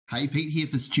Hey, Pete here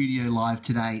for Studio Live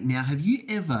today. Now, have you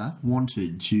ever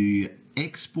wanted to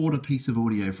export a piece of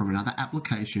audio from another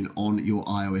application on your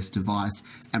iOS device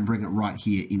and bring it right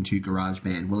here into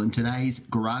GarageBand? Well, in today's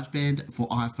GarageBand for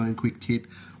iPhone quick tip,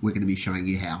 we're going to be showing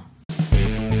you how.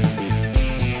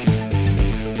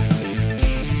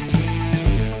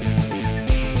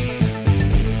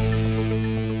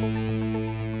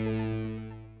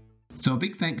 So a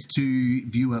big thanks to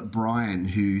viewer Brian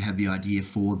who had the idea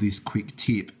for this quick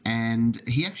tip, and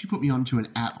he actually put me onto an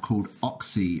app called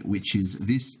Auxy, which is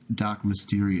this dark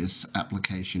mysterious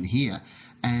application here.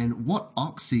 And what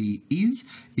Auxy is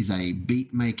a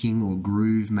beat making or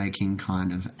groove making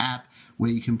kind of app where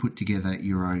you can put together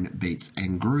your own beats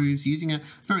and grooves using a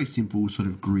very simple sort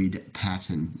of grid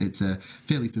pattern. It's a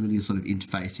fairly familiar sort of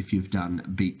interface if you've done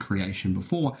beat creation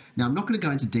before. Now, I'm not going to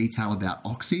go into detail about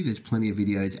Auxy. There's plenty of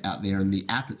videos out there, and the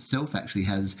app itself actually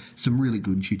has some really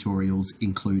good tutorials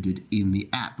included in the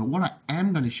app. But what I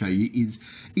am going to show you is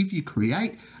if you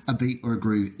create a beat or a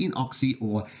groove in Auxy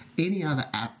or any other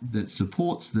app that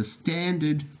supports the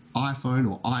standard iPhone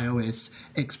or iOS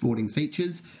exporting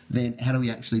features, then how do we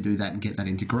actually do that and get that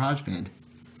into GarageBand?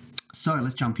 So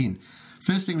let's jump in.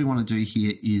 First thing we want to do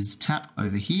here is tap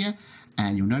over here,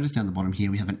 and you'll notice down the bottom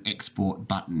here we have an export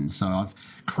button. So I've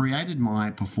created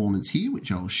my performance here,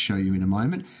 which I'll show you in a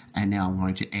moment, and now I'm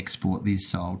going to export this.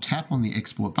 So I'll tap on the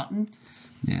export button.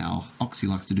 Now Auxy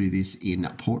likes to do this in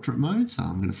portrait mode, so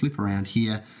I'm going to flip around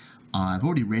here. I've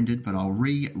already rendered, but I'll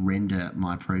re-render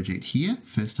my project here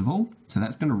first of all. So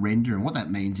that's going to render, and what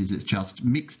that means is it's just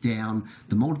mixed down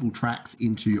the multiple tracks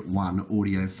into one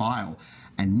audio file.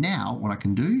 And now what I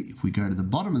can do, if we go to the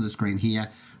bottom of the screen here,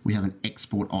 we have an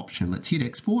export option. Let's hit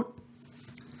export.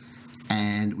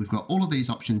 And we've got all of these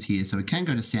options here. So we can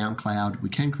go to SoundCloud, we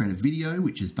can create a video,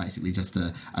 which is basically just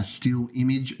a still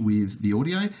image with the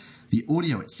audio. The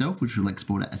audio itself, which will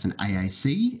export it as an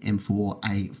AAC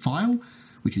M4A file.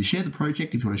 We can share the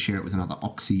project if you want to share it with another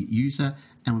Auxy user,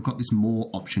 and we've got this more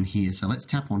option here. So let's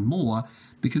tap on more,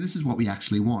 because this is what we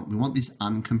actually want. We want this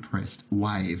uncompressed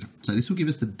wave. So this will give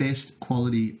us the best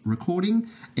quality recording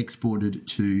exported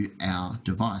to our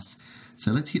device. So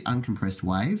let's hit uncompressed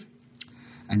wave.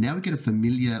 And now we get a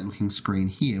familiar looking screen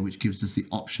here, which gives us the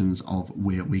options of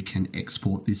where we can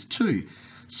export this to.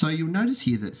 So you'll notice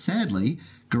here that sadly,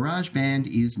 GarageBand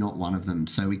is not one of them.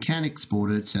 So we can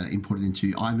export it, import it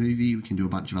into iMovie, we can do a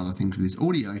bunch of other things with this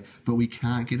audio, but we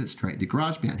can't get it straight to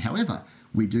GarageBand. However,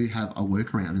 we do have a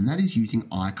workaround, and that is using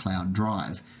iCloud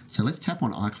Drive. So let's tap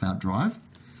on iCloud Drive.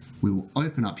 We will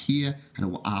open up here, and it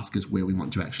will ask us where we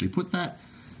want to actually put that.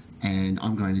 And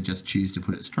I'm going to just choose to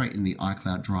put it straight in the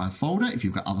iCloud Drive folder. If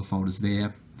you've got other folders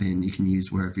there, then you can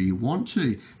use wherever you want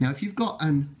to. Now, if you've got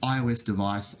an iOS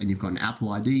device and you've got an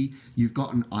Apple ID, you've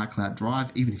got an iCloud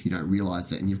Drive, even if you don't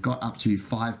realize it, and you've got up to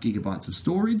 5 gigabytes of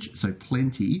storage, so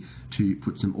plenty to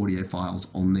put some audio files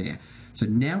on there. So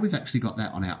now we've actually got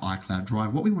that on our iCloud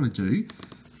Drive. What we want to do,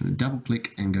 I'm going to double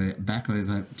click and go back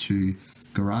over to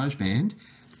GarageBand,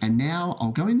 and now I'll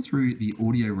go in through the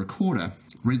audio recorder.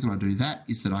 The reason I do that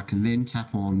is that I can then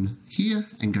tap on here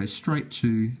and go straight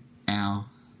to our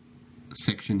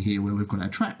section here where we've got our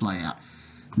track layout.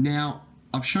 Now,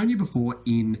 I've shown you before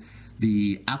in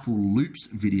the Apple Loops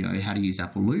video how to use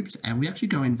Apple Loops, and we actually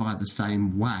go in via the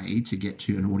same way to get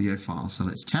to an audio file. So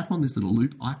let's tap on this little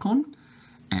loop icon,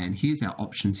 and here's our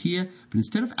options here. But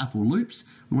instead of Apple Loops,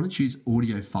 we want to choose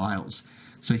audio files.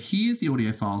 So here's the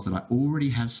audio files that I already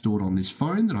have stored on this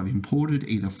phone that I've imported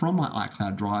either from my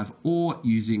iCloud Drive or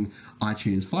using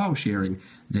iTunes file sharing.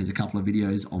 There's a couple of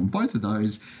videos on both of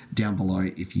those down below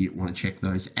if you want to check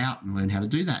those out and learn how to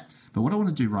do that. But what I want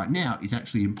to do right now is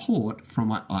actually import from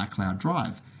my iCloud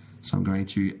Drive. So I'm going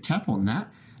to tap on that.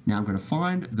 Now I'm going to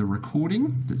find the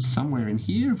recording that's somewhere in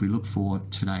here. If we look for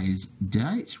today's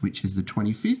date, which is the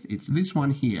 25th, it's this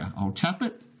one here. I'll tap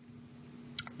it,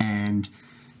 and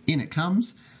in it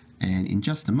comes, and in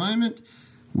just a moment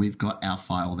we've got our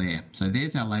file there. So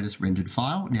there's our latest rendered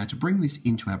file. Now to bring this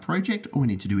into our project, all we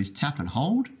need to do is tap and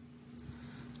hold.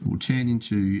 We'll turn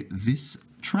into this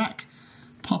track,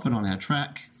 pop it on our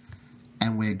track,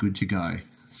 and we're good to go.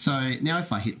 So now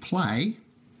if I hit play,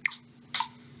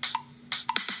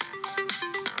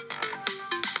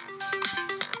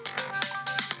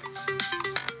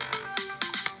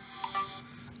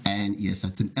 and yes,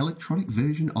 that's an electronic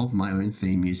version of my own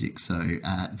theme music. So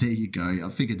there you go. I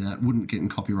figured I wouldn't get in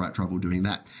copyright trouble doing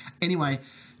that. Anyway,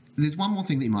 there's one more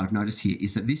thing that you might have noticed here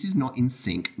is that this is not in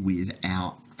sync with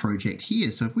our project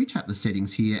here. So if we tap the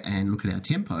settings here and look at our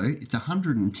tempo, it's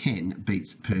 110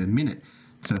 beats per minute.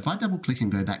 So if I double click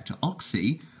and go back to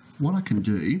Auxy, what I can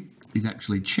do is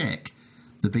actually check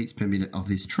the beats per minute of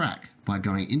this track by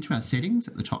going into our settings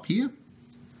at the top here,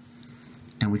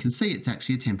 and we can see it's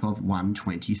actually a tempo of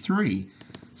 123.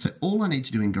 So all I need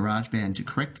to do in GarageBand to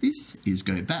correct this is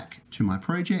go back to my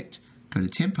project, go to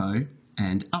tempo,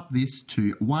 and up this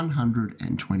to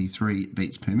 123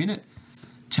 beats per minute.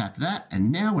 Tap that,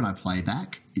 and now when I play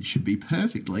back, it should be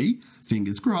perfectly,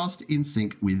 fingers crossed, in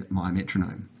sync with my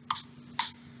metronome.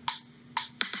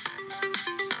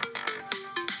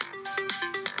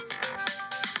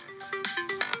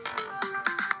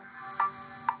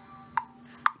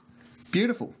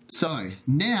 Beautiful. So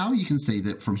now you can see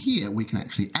that from here we can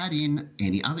actually add in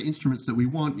any other instruments that we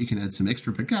want. You can add some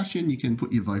extra percussion, you can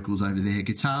put your vocals over there,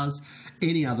 guitars,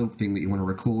 any other thing that you want to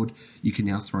record, you can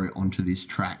now throw onto this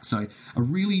track. So a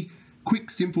really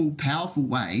quick, simple, powerful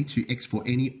way to export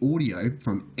any audio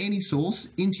from any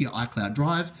source into your iCloud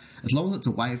drive. As long as it's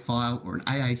a WAV file or an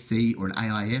AAC or an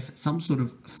AIF, some sort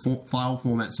of file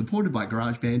format supported by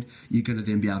GarageBand, you're going to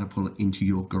then be able to pull it into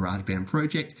your GarageBand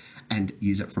project and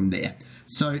use it from there.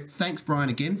 So thanks, Brian,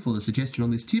 again for the suggestion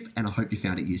on this tip, and I hope you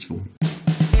found it useful.